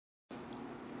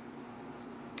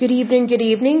Good evening, good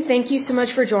evening. Thank you so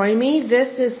much for joining me. This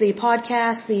is the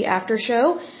podcast, The After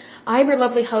Show. I'm your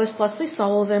lovely host, Lesley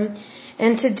Sullivan,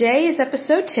 and today is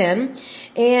episode 10,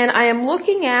 and I am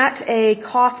looking at a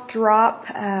cough drop,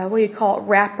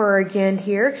 wrapper again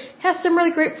here. It has some really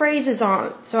great phrases on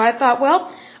it. So I thought,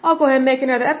 I'll go ahead and make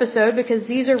another episode because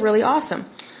these are really awesome.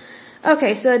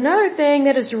 Okay, so another thing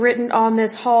that is written on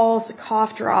this Hall's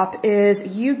cough drop is,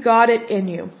 "You got it in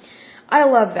you." I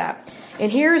love that.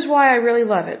 And here's why I really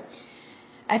love it.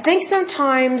 I think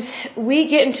sometimes we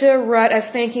get into a rut of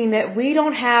thinking that we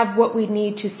don't have what we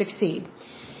need to succeed.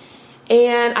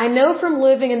 And I know from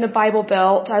living in the Bible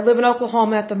Belt, I live in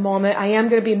Oklahoma at the moment, I am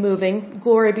going to be moving,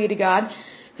 glory be to God,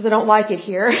 because I don't like it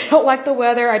here. I don't like the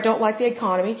weather, I don't like the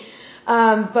economy.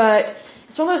 But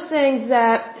it's one of those things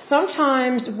that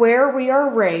sometimes where we are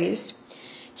raised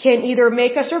can either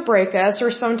make us or break us, or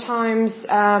sometimes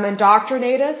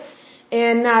indoctrinate us,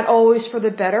 and not always for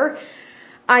the better.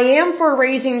 I am for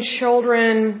raising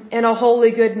children in a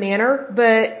holy good manner,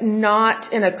 but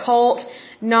not in a cult,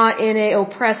 not in a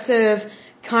oppressive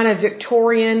kind of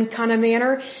Victorian kind of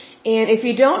manner. And if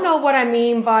you don't know what I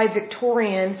mean by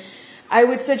Victorian, I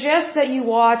would suggest that you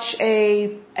watch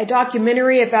a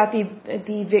documentary about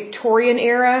the Victorian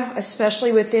era,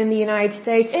 especially within the United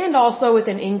States and also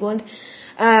within England.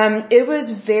 It was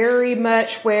very much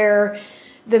where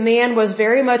the man was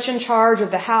very much in charge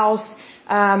of the house.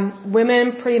 Women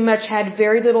pretty much had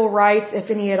very little rights,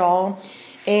 if any at all.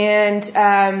 And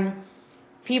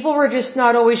people were just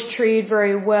not always treated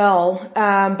very well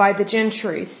by the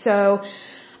gentry. So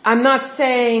I'm not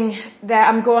saying that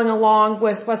I'm going along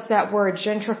with, what's that word,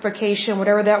 gentrification,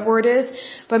 whatever that word is.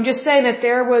 But I'm just saying that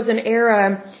there was an era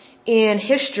in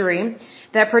history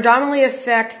that predominantly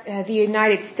affect the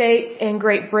United States and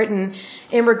Great Britain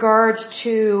in regards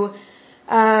to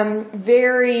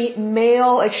very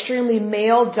male, extremely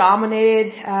male-dominated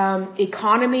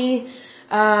economy,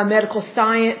 medical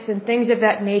science, and things of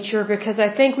that nature, because I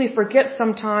think we forget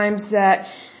sometimes that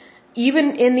even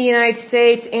in the United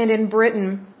States and in Britain,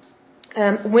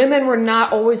 women were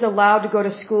not always allowed to go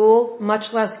to school,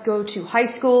 much less go to high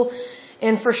school,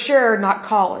 and for sure not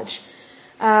college.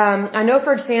 I know,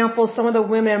 for example, some of the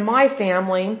women in my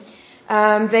family,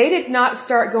 they did not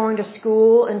start going to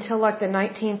school until like the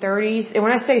 1930s. And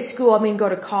when I say school, I mean go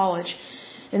to college.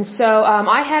 And so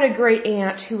I had a great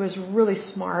aunt who was really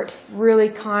smart, really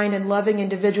kind and loving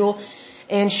individual.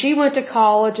 And she went to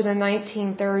college in the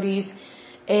 1930s,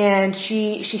 and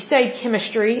she studied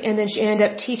chemistry, and then she ended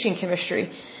up teaching chemistry.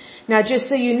 Now, just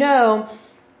so you know,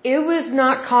 it was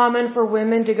not common for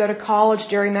women to go to college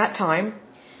during that time.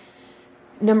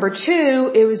 Number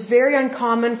two, it was very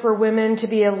uncommon for women to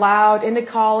be allowed into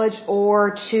college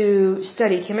or to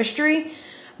study chemistry,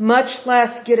 much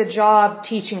less get a job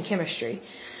teaching chemistry.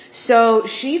 So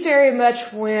she very much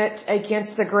went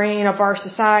against the grain of our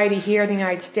society here in the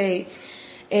United States.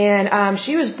 And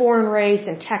she was born and raised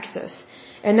in Texas.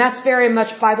 And that's very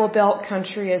much Bible Belt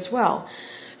country as well.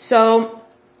 So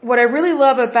what I really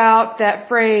love about that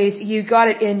phrase, "You got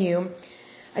it in you,"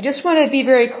 I just want to be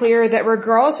very clear that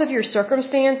regardless of your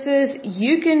circumstances,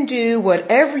 you can do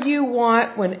whatever you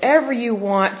want, whenever you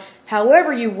want,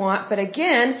 however you want, but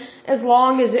again, as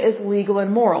long as it is legal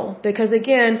and moral. Because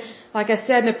again, like I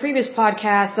said in the previous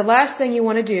podcast, the last thing you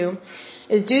want to do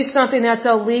is do something that's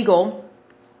illegal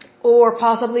or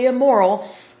possibly immoral,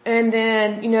 and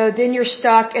then you're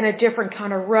stuck in a different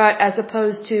kind of rut as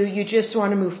opposed to you just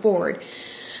want to move forward.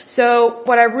 So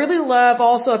what I really love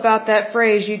also about that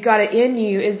phrase, "You got it in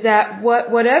you," is that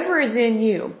whatever is in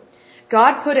you,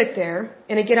 God put it there.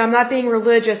 And again, I'm not being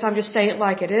religious, I'm just saying it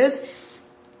like it is.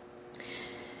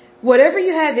 Whatever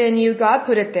you have in you, God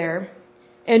put it there,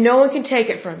 and no one can take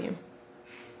it from you.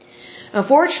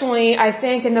 Unfortunately, I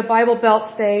think in the Bible Belt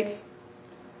states,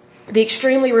 the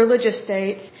extremely religious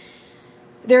states,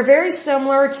 they're very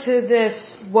similar to this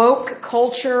woke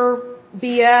culture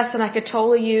BS, and I could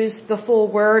totally use the full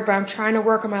word, but I'm trying to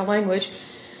work on my language.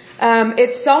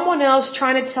 It's someone else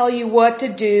trying to tell you what to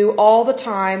do all the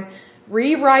time,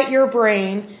 rewrite your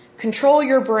brain,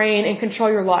 and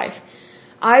control your life.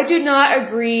 I do not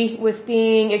agree with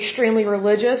being extremely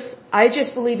religious. I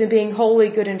just believe in being holy,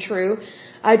 good, and true.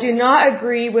 I do not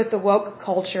agree with the woke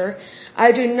culture. I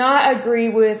do not agree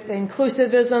with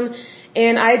inclusivism,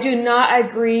 and I do not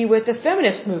agree with the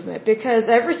feminist movement, because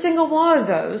every single one of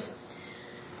those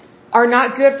are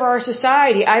not good for our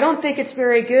society. I don't think it's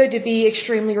very good to be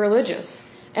extremely religious.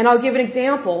 And I'll give an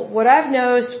example. What I've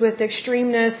noticed with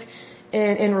extremeness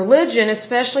in religion,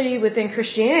 especially within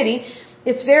Christianity,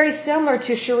 it's very similar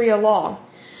to Sharia law.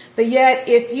 But yet,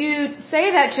 if you say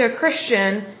that to a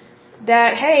Christian,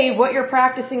 that, hey, what you're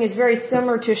practicing is very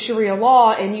similar to Sharia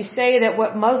law, and you say that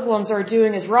what Muslims are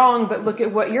doing is wrong, but look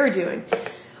at what you're doing.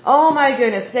 Oh my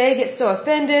goodness, they get so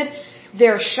offended.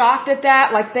 They're shocked at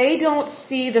that. Like, they don't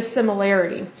see the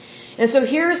similarity. And so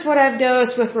here's what I've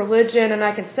noticed with religion, and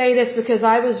I can say this because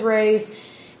I was raised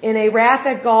in a wrath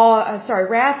of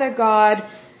God,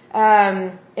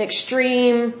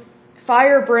 extreme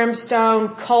fire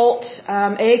brimstone cult,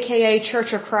 aka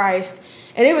Church of Christ.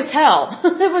 And it was hell.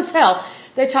 It was hell.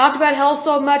 They talked about hell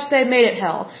so much they made it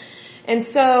hell. And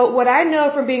so what I know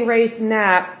from being raised in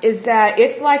that is that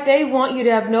it's like they want you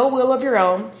to have no will of your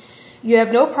own. You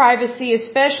have no privacy,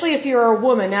 especially if you're a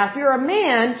woman. Now, if you're a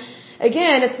man,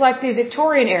 again, it's like the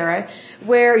Victorian era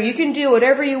where you can do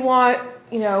whatever you want,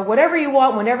 whatever you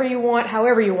want, whenever you want,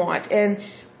 however you want. And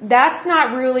that's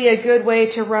not really a good way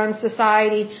to run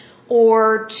society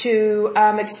or to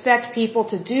expect people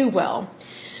to do well.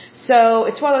 So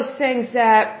it's one of those things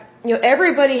that,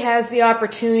 everybody has the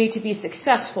opportunity to be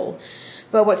successful.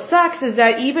 But what sucks is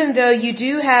that even though you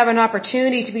do have an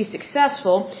opportunity to be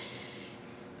successful,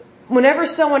 whenever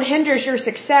someone hinders your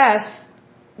success,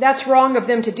 that's wrong of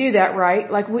them to do that,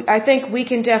 right? Like, I think we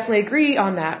can definitely agree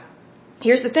on that.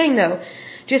 Here's the thing though.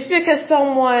 Just because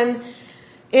someone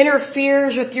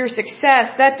interferes with your success,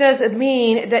 that doesn't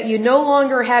mean that you no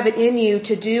longer have it in you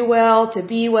to do well, to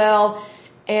be well,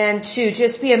 and to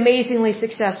just be amazingly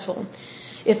successful.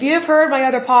 If you have heard my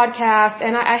other podcast,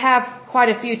 and I have quite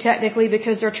a few technically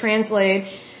because they're translated,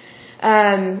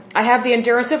 I have the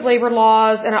Endurance of Labor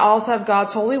Laws, and I also have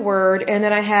God's Holy Word, and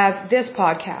then I have this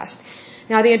podcast.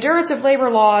 Now, the Endurance of Labor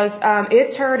Laws,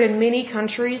 it's heard in many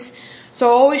countries, so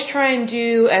I always try and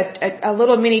do a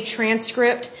little mini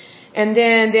transcript, and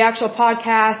then the actual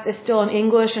podcast is still in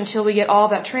English until we get all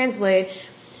that translated.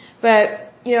 But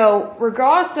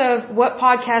regardless of what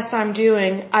podcast I'm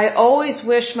doing, I always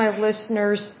wish my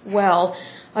listeners well.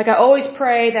 Like, I always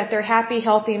pray that they're happy,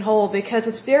 healthy, and whole, because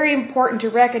it's very important to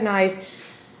recognize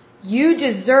you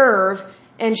deserve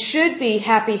and should be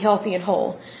happy, healthy, and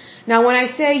whole. Now, when I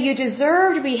say you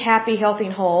deserve to be happy, healthy,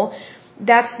 and whole,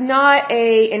 that's not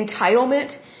a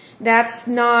entitlement. That's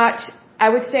not, I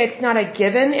would say it's not a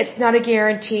given. It's not a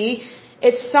guarantee.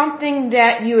 It's something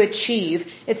that you achieve.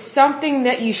 It's something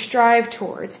that you strive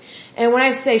towards. And when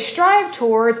I say strive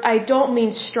towards, I don't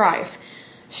mean strife.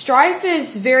 Strife is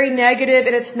very negative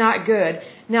and it's not good.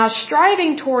 Now,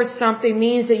 striving towards something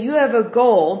means that you have a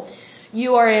goal.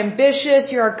 You are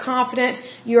ambitious, you are confident,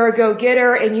 you are a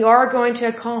go-getter, and you are going to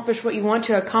accomplish what you want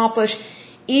to accomplish,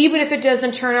 even if it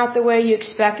doesn't turn out the way you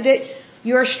expected it.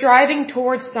 You are striving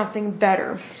towards something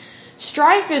better.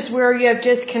 Strife is where you have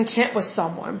discontent with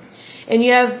someone. And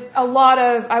you have a lot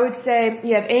of, I would say,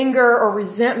 you have anger or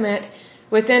resentment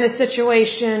within a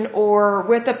situation or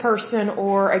with a person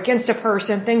or against a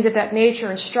person, things of that nature.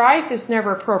 And strife is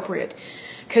never appropriate,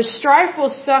 because strife will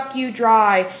suck you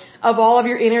dry of all of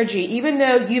your energy. Even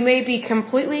though you may be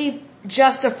completely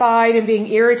justified in being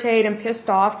irritated and pissed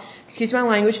off, excuse my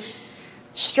language,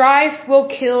 strife will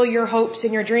kill your hopes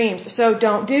and your dreams. So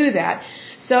don't do that.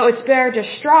 So it's better to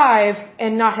strive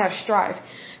and not have strife.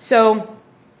 So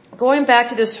going back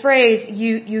to this phrase,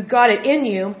 you got it in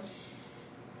you,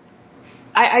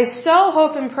 I so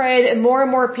hope and pray that more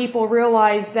and more people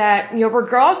realize that,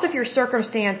 regardless of your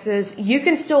circumstances, you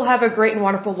can still have a great and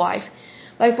wonderful life.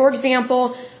 Like, for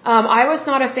example, I was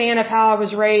not a fan of how I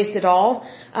was raised at all.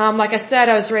 Like I said,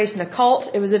 I was raised in a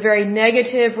cult. It was a very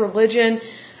negative religion.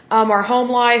 Our home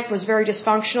life was very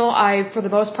dysfunctional. I, for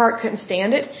the most part, couldn't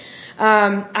stand it.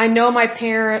 I know my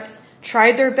parents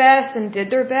tried their best and did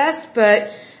their best, but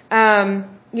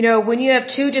when you have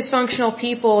two dysfunctional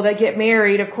people that get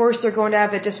married, of course they're going to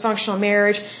have a dysfunctional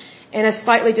marriage and a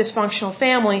slightly dysfunctional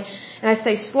family. And I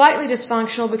say slightly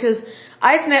dysfunctional because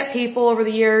I've met people over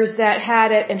the years that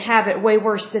had it and have it way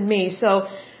worse than me. So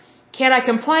can I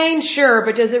complain? Sure,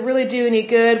 but does it really do any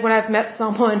good when I've met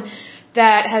someone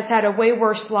that has had a way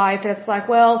worse life? And it's like,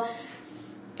 well,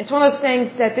 it's one of those things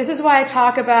that this is why I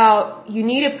talk about you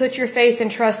need to put your faith and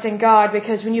trust in God,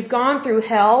 because when you've gone through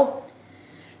hell,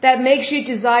 that makes you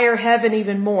desire heaven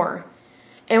even more.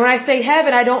 And when I say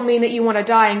heaven, I don't mean that you want to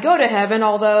die and go to heaven,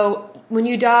 although when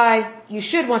you die, you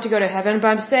should want to go to heaven. But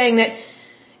I'm saying that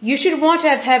you should want to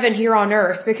have heaven here on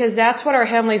earth, because that's what our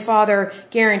Heavenly Father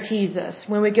guarantees us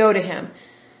when we go to Him.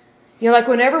 Like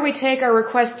whenever we take our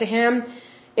request to Him,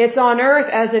 it's on earth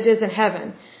as it is in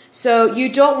heaven. So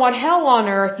you don't want hell on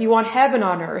earth, you want heaven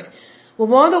on earth. Well,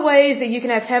 one of the ways that you can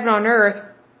have heaven on earth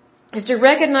is to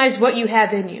recognize what you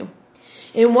have in you.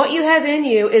 And what you have in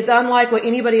you is unlike what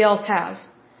anybody else has.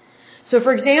 So,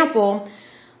 for example,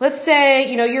 let's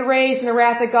say, you're raised in a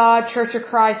Wrath of God, Church of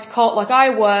Christ cult like I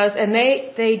was, and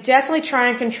they definitely try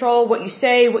and control what you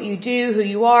say, what you do, who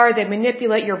you are. They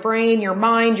manipulate your brain, your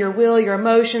mind, your will, your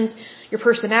emotions, your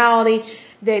personality.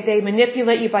 They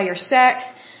manipulate you by your sex.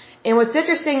 And what's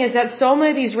interesting is that so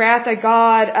many of these Wrath of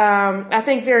God, I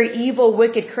think very evil,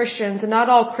 wicked Christians, and not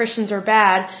all Christians are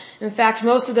bad. In fact,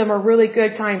 most of them are really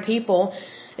good, kind people.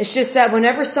 It's just that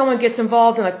whenever someone gets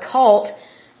involved in a cult,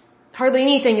 hardly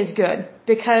anything is good,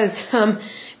 because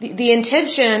the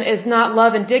intention is not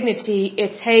love and dignity,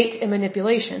 it's hate and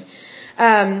manipulation.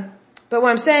 But what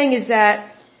I'm saying is that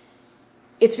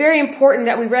it's very important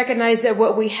that we recognize that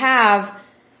what we have,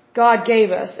 God gave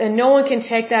us, and no one can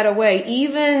take that away,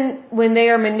 even when they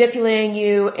are manipulating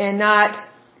you and not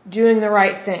doing the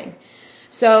right thing.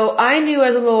 So I knew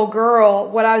as a little girl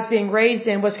what I was being raised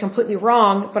in was completely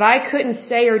wrong, but I couldn't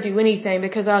say or do anything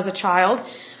because I was a child.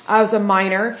 I was a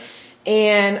minor.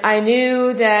 And I knew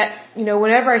that,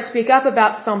 whenever I speak up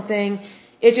about something,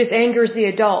 it just angers the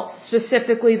adults,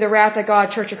 specifically the Wrath of God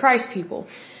Church of Christ people.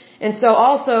 And so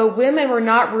also, women were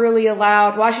not really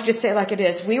allowed, well, I should just say it like it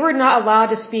is, we were not allowed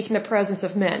to speak in the presence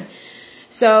of men.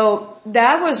 So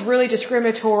that was really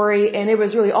discriminatory, and it was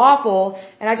really awful.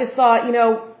 And I just thought,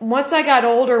 once I got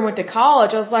older and went to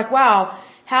college, I was like, wow,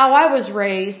 how I was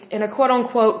raised in a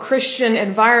quote-unquote Christian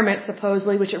environment,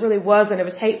 supposedly, which it really wasn't, it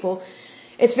was hateful.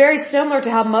 It's very similar to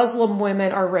how Muslim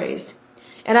women are raised.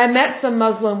 And I met some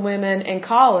Muslim women in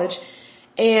college,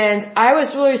 and I was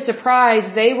really surprised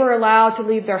they were allowed to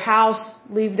leave their house,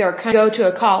 leave their country, go to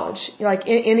a college, like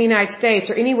in the United States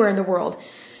or anywhere in the world.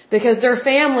 Because their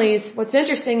families, what's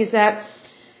interesting is that,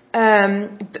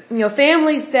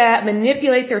 families that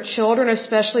manipulate their children,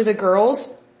 especially the girls,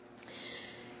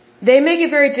 they make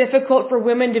it very difficult for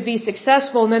women to be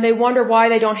successful, and then they wonder why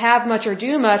they don't have much or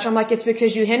do much. I'm like, it's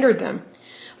because you hindered them.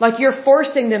 Like you're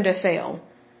forcing them to fail.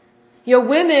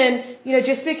 Women,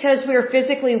 just because we are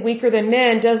physically weaker than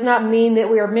men does not mean that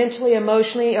we are mentally,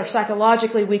 emotionally, or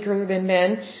psychologically weaker than men.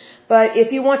 But if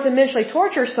you want to mentally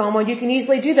torture someone, you can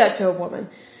easily do that to a woman.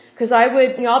 Because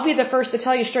I'll be the first to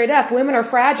tell you straight up, women are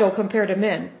fragile compared to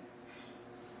men.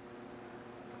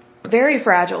 Very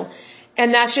fragile. And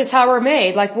that's just how we're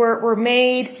made. Like we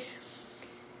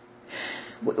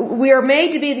are made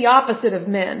to be the opposite of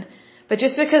men. But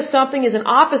just because something is an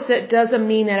opposite doesn't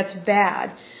mean that it's bad.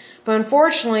 But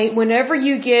unfortunately, whenever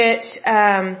you get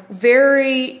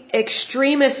very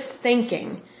extremist thinking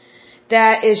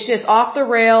that is just off the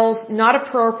rails, not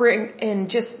appropriate, and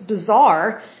just bizarre,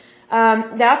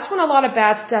 that's when a lot of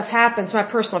bad stuff happens, my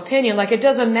personal opinion. Like, it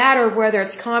doesn't matter whether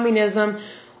it's communism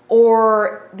or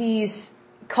these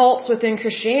cults within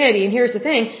Christianity. And here's the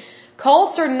thing.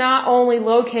 Cults are not only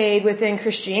located within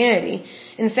Christianity.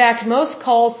 In fact, most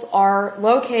cults are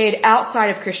located outside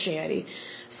of Christianity.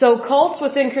 So cults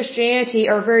within Christianity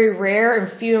are very rare and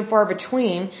few and far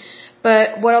between. But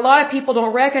what a lot of people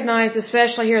don't recognize,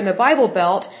 especially here in the Bible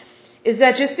Belt, is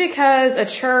that just because a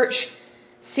church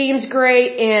seems great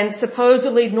and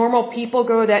supposedly normal people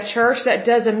go to that church, that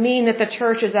doesn't mean that the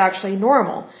church is actually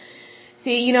normal.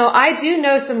 See, I do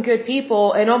know some good people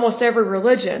in almost every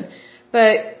religion.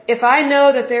 But if I know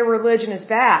that their religion is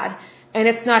bad, and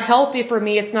it's not healthy for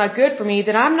me, it's not good for me,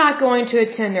 then I'm not going to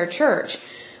attend their church.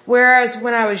 Whereas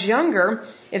when I was younger,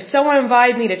 if someone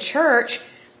invited me to church,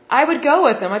 I would go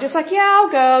with them. I'd just like, yeah,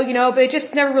 I'll go, but it just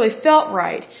never really felt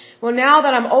right. Well, now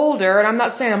that I'm older, and I'm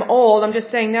not saying I'm old, I'm just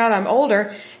saying now that I'm older,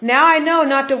 now I know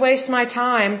not to waste my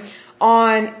time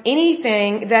on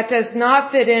anything that does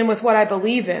not fit in with what I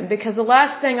believe in. Because the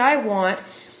last thing I want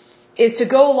is to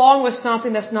go along with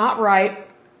something that's not right,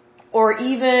 or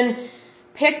even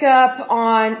pick up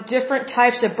on different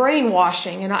types of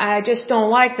brainwashing, and I just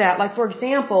don't like that. Like, for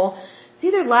example, it's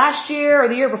either last year or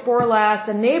the year before last,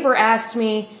 a neighbor asked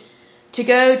me to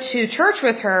go to church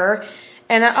with her,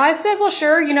 and I said, well,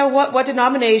 sure, what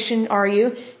denomination are you?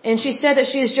 And she said that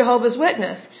she is Jehovah's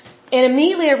Witness. And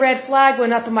immediately a red flag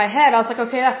went up in my head. I was like,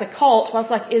 okay, that's a cult. I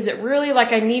was like, is it really?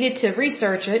 Like, I needed to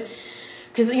research it.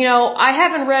 Because, I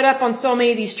haven't read up on so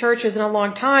many of these churches in a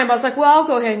long time. I was like, well, I'll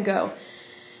go ahead and go.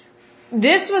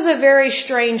 This was a very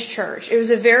strange church. It was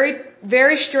a very,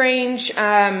 very strange,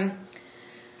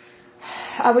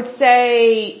 I would say,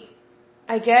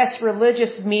 I guess,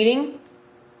 religious meeting.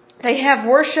 They have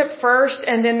worship first,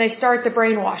 and then they start the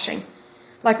brainwashing,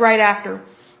 like right after.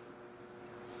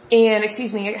 And,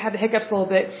 excuse me, I have the hiccups a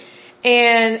little bit.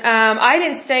 And I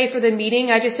didn't stay for the meeting.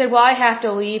 I just said, well, I have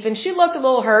to leave. And she looked a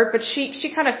little hurt, but she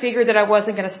kind of figured that I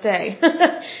wasn't going to stay.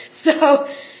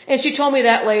 And she told me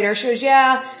that later. She goes,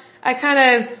 yeah, I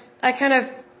kind of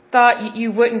thought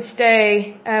you wouldn't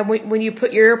stay when you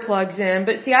put your earplugs in.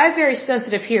 But see, I have very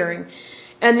sensitive hearing.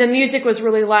 and the music was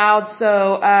really loud.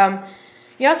 So,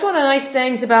 that's one of the nice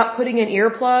things about putting in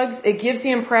earplugs. It gives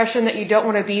the impression that you don't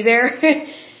want to be there.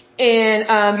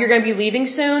 And you're going to be leaving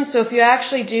soon. So if you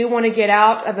actually do want to get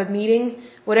out of a meeting,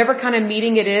 whatever kind of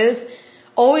meeting it is,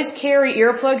 always carry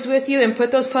earplugs with you and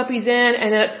put those puppies in. And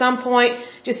then at some point,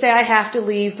 just say, I have to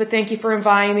leave, but thank you for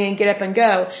inviting me, and get up and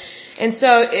go. And so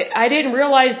I didn't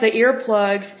realize that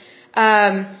earplugs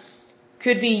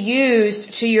could be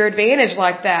used to your advantage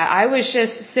like that. I was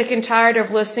just sick and tired of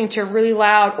listening to really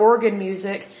loud organ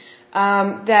music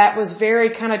that was very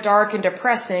kind of dark and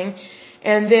depressing.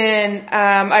 And then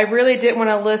I really didn't want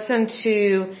to listen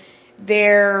to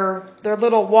their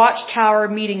little watchtower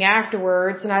meeting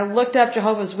afterwards. And I looked up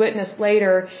Jehovah's Witness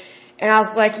later, and I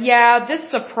was like, yeah, this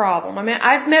is a problem. I mean,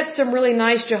 I've met some really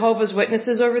nice Jehovah's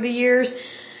Witnesses over the years,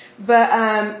 but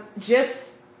just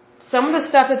some of the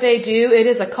stuff that they do, it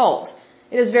is a cult.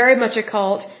 It is very much a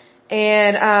cult.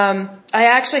 And I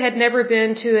actually had never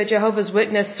been to a Jehovah's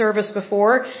Witness service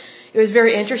before. It was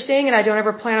very interesting, and I don't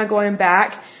ever plan on going back.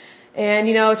 And,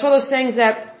 it's one of those things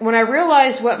that when I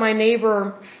realized what my neighbor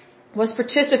was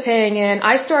participating in,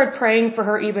 I started praying for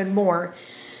her even more.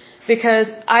 Because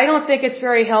I don't think it's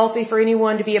very healthy for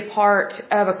anyone to be a part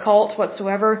of a cult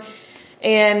whatsoever.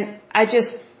 And I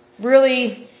just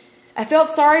really, I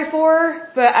felt sorry for her,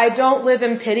 but I don't live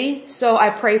in pity. So I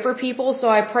pray for people. So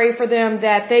I pray for them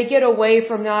that they get away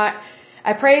from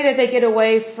I pray that they get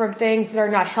away from things that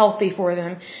are not healthy for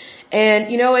them. And,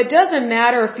 it doesn't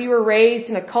matter if you were raised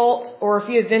in a cult or if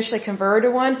you eventually converted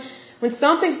to one. When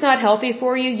something's not healthy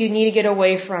for you, you need to get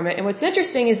away from it. And what's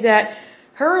interesting is that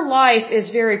her life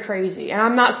is very crazy, and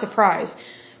I'm not surprised.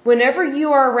 Whenever you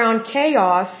are around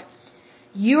chaos,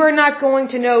 you are not going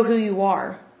to know who you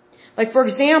are. Like, for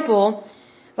example,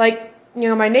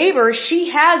 my neighbor, she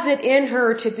has it in her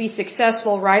to be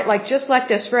successful, right? Like, just like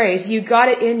this phrase, you got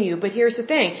it in you. But here's the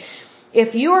thing.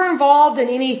 If you are involved in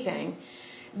anything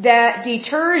that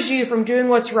deters you from doing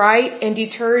what's right and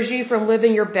deters you from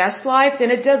living your best life,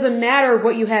 then it doesn't matter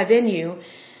what you have in you.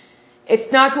 It's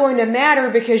not going to matter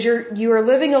because you are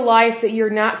living a life that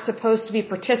you're not supposed to be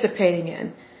participating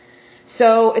in.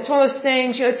 So it's one of those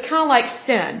things, it's kind of like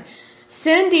sin.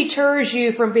 Sin deters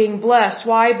you from being blessed.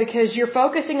 Why? Because you're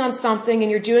focusing on something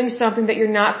and you're doing something that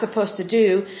you're not supposed to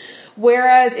do.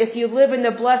 Whereas if you live in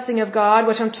the blessing of God,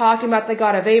 which I'm talking about the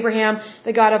God of Abraham,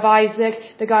 the God of Isaac,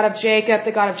 the God of Jacob,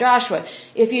 the God of Joshua,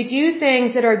 if you do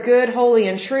things that are good, holy,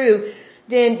 and true,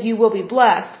 then you will be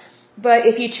blessed. But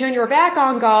if you turn your back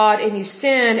on God and you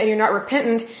sin and you're not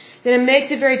repentant, then it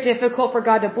makes it very difficult for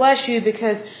God to bless you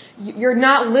because you're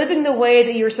not living the way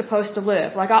that you're supposed to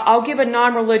live. Like, I'll give a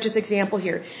non-religious example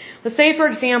here. Let's say, for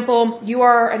example, you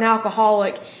are an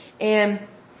alcoholic and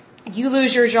you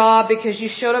lose your job because you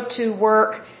showed up to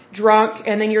work drunk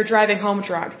and then you're driving home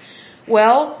drunk.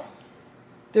 Well,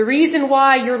 the reason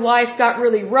why your life got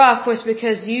really rough was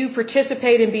because you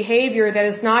participate in behavior that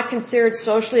is not considered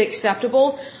socially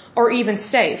acceptable or even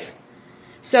safe.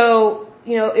 So,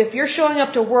 if you're showing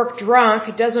up to work drunk,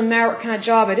 it doesn't matter what kind of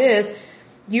job it is,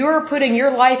 you are putting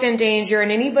your life in danger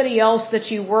and anybody else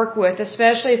that you work with,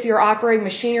 especially if you're operating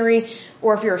machinery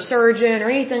or if you're a surgeon or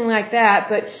anything like that.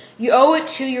 But you owe it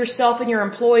to yourself and your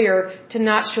employer to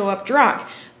not show up drunk.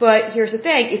 But here's the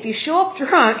thing, if you show up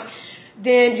drunk,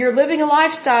 then you're living a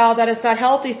lifestyle that is not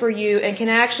healthy for you and can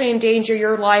actually endanger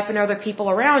your life and other people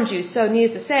around you. So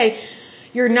needless to say,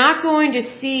 you're not going to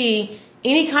see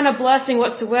any kind of blessing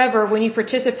whatsoever when you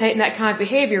participate in that kind of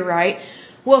behavior, right?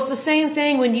 Well, it's the same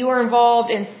thing when you are involved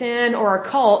in sin or a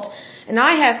cult. And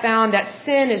I have found that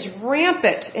sin is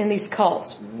rampant in these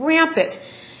cults. Rampant.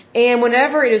 And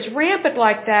whenever it is rampant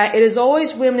like that, it is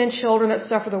always women and children that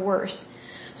suffer the worst.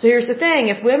 So here's the thing.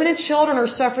 If women and children are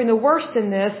suffering the worst in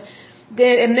this,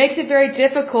 then it makes it very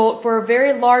difficult for a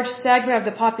very large segment of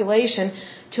the population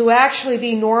to actually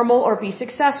be normal or be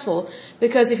successful.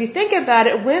 Because if you think about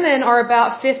it, women are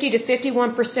about 50 to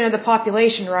 51% of the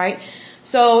population, right?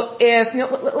 So if,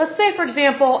 let's say, for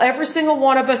example, every single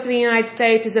one of us in the United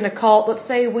States is in a cult. Let's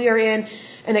say we are in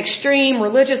an extreme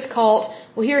religious cult.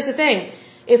 Well, here's the thing.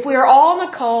 If we are all in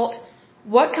a cult,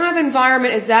 what kind of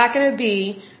environment is that going to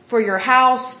be for your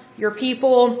house, your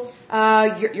people,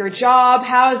 your job?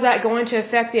 How is that going to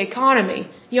affect the economy?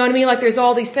 You know what I mean? Like, there's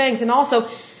all these things. And also,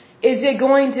 is it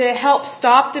going to help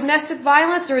stop domestic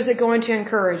violence or is it going to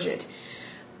encourage it?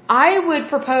 I would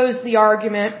propose the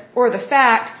argument or the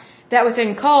fact that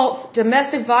within cults,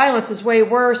 domestic violence is way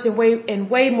worse and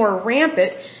way more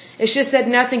rampant. It's just that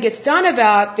nothing gets done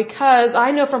about it because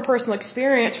I know from personal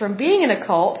experience from being in a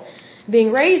cult,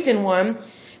 being raised in one,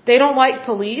 they don't like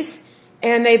police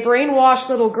and they brainwash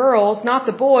little girls, not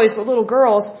the boys, but little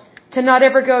girls, to not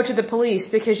ever go to the police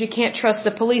because you can't trust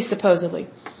the police supposedly.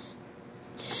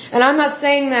 And I'm not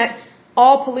saying that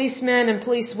all policemen and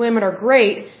policewomen are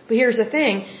great, but here's the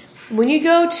thing. When you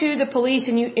go to the police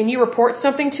and you report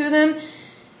something to them,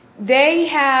 they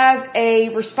have a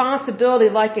responsibility,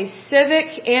 like a civic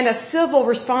and a civil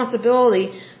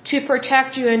responsibility, to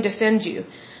protect you and defend you.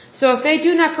 So if they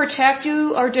do not protect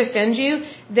you or defend you,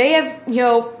 they have,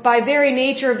 by very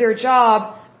nature of their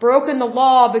job, broken the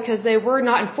law because they were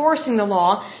not enforcing the law.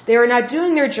 They are not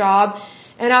doing their job.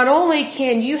 And not only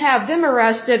can you have them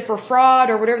arrested for fraud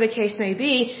or whatever the case may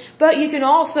be, but you can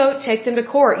also take them to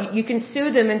court. You can sue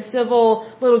them in civil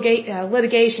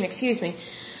litigation,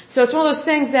 So it's one of those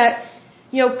things that,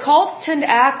 cults tend to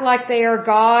act like they are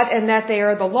God and that they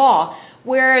are the law.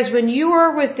 Whereas when you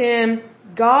are within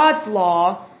God's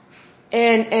law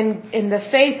and in the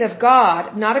faith of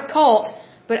God, not a cult,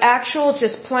 but actual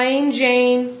just plain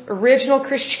Jane original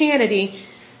Christianity,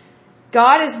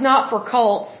 God is not for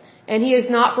cults and He is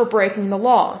not for breaking the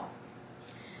law.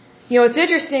 What's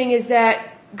interesting is that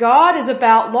God is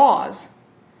about laws,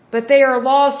 but they are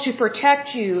laws to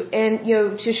protect you and,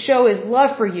 to show His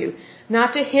love for you,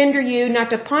 not to hinder you, not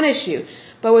to punish you.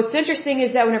 But what's interesting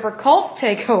is that whenever cults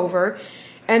take over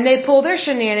and they pull their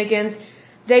shenanigans,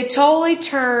 they totally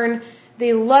turn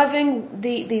the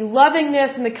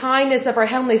lovingness and the kindness of our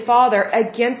Heavenly Father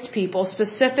against people,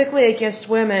 specifically against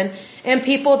women and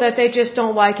people that they just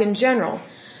don't like in general.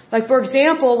 Like, for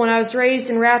example, when I was raised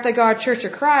in Wrath of God Church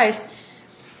of Christ,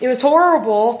 it was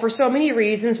horrible for so many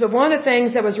reasons, but one of the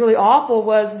things that was really awful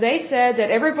was they said that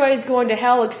everybody's going to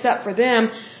hell except for them,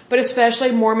 but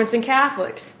especially Mormons and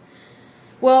Catholics.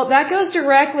 Well, that goes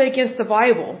directly against the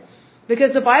Bible.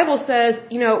 Because the Bible says,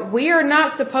 we are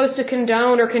not supposed to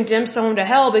condone or condemn someone to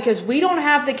hell because we don't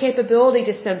have the capability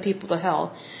to send people to hell.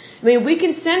 We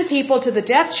can send people to the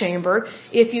death chamber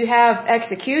if you have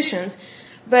executions,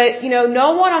 but, no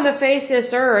one on the face of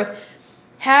this earth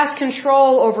has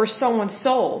control over someone's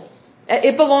soul.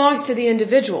 It belongs to the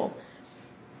individual.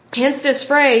 Hence this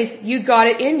phrase, you got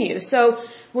it in you. So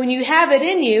when you have it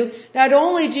in you, not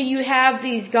only do you have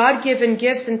these God-given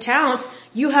gifts and talents,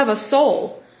 you have a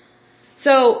soul.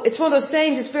 So it's one of those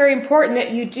things, it's very important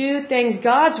that you do things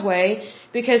God's way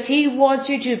because He wants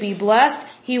you to be blessed,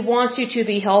 He wants you to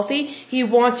be healthy, He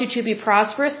wants you to be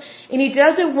prosperous, and He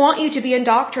doesn't want you to be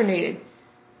indoctrinated.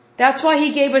 That's why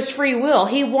He gave us free will.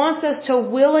 He wants us to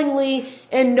willingly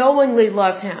and knowingly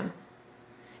love Him.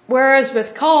 Whereas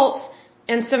with cults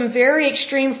and some very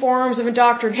extreme forms of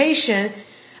indoctrination,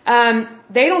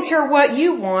 they don't care what you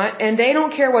want and they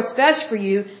don't care what's best for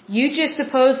you. You just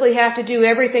supposedly have to do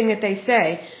everything that they say.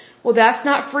 Well, that's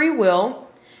not free will.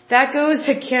 That goes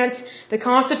against the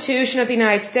Constitution of the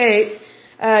United States.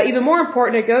 Even more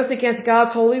important, it goes against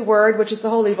God's holy word, which is the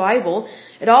Holy Bible.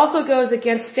 It also goes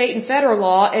against state and federal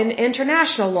law and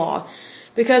international law.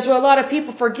 Because what a lot of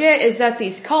people forget is that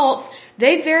these cults,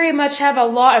 they very much have a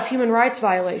lot of human rights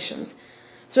violations.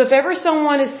 So if ever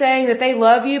someone is saying that they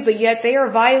love you, but yet they are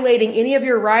violating any of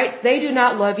your rights, they do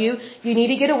not love you. You need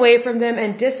to get away from them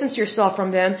and distance yourself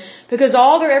from them, because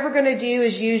all they're ever going to do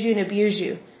is use you and abuse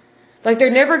you. Like,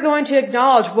 they're never going to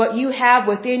acknowledge what you have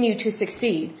within you to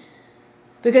succeed.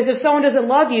 Because if someone doesn't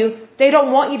love you, they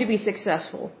don't want you to be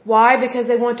successful. Why? Because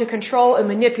they want to control and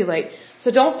manipulate. So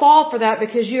don't fall for that,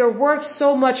 because you're worth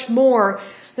so much more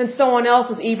than someone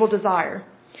else's evil desire.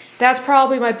 That's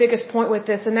probably my biggest point with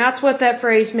this, and that's what that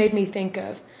phrase made me think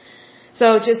of.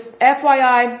 So just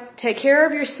FYI, take care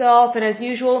of yourself, and as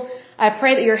usual, I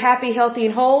pray that you're happy, healthy,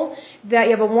 and whole, that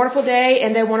you have a wonderful day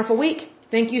and a wonderful week.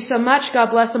 Thank you so much.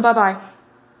 God bless, and bye-bye.